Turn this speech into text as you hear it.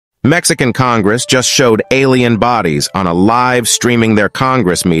Mexican Congress just showed alien bodies on a live streaming their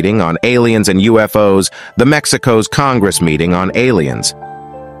Congress meeting on aliens and UFOs, the Mexico's Congress meeting on aliens.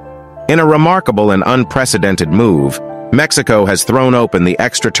 In a remarkable and unprecedented move, Mexico has thrown open the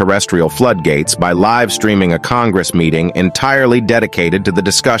extraterrestrial floodgates by live streaming a Congress meeting entirely dedicated to the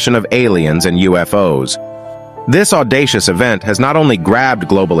discussion of aliens and UFOs. This audacious event has not only grabbed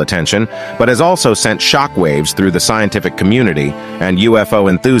global attention, but has also sent shockwaves through the scientific community and UFO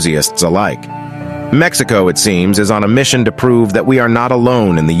enthusiasts alike. Mexico, it seems, is on a mission to prove that we are not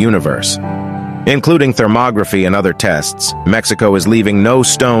alone in the universe. Including thermography and other tests, Mexico is leaving no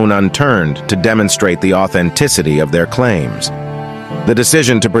stone unturned to demonstrate the authenticity of their claims. The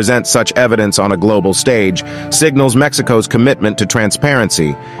decision to present such evidence on a global stage signals Mexico's commitment to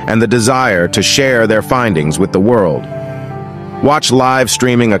transparency and the desire to share their findings with the world. Watch live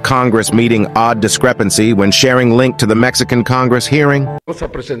streaming a Congress meeting Odd Discrepancy when sharing link to the Mexican Congress hearing. Vamos a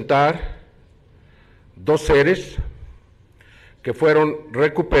presentar dos seres que fueron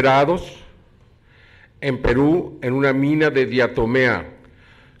recuperados en Perú en una mina de diatomea.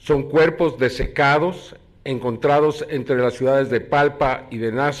 Son cuerpos desecados encontrados entre las ciudades de Palpa y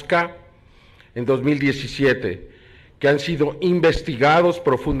de Nazca en 2017, que han sido investigados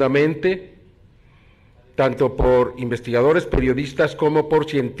profundamente, tanto por investigadores, periodistas, como por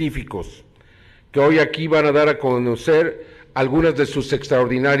científicos, que hoy aquí van a dar a conocer algunas de sus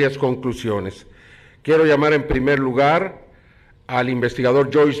extraordinarias conclusiones. Quiero llamar en primer lugar al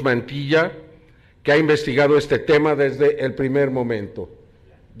investigador Joyce Mantilla, que ha investigado este tema desde el primer momento.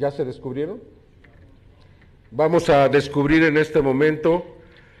 ¿Ya se descubrieron? Vamos a descubrir en este momento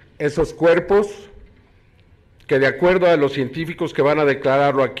esos cuerpos que, de acuerdo a los científicos que van a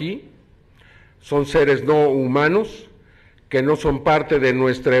declararlo aquí, son seres no humanos, que no son parte de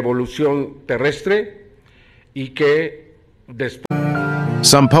nuestra evolución terrestre y que después...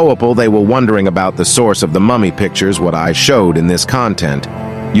 Some people, they were wondering about the source of the mummy pictures what I showed in this content.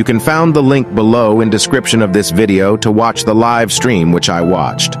 You can find the link below in description of this video to watch the live stream which I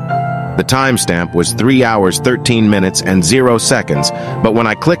watched. The timestamp was 3 hours 13 minutes and 0 seconds, but when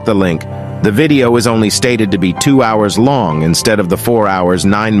I clicked the link, the video is only stated to be 2 hours long instead of the 4 hours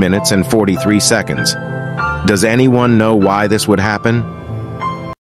 9 minutes and 43 seconds. Does anyone know why this would happen?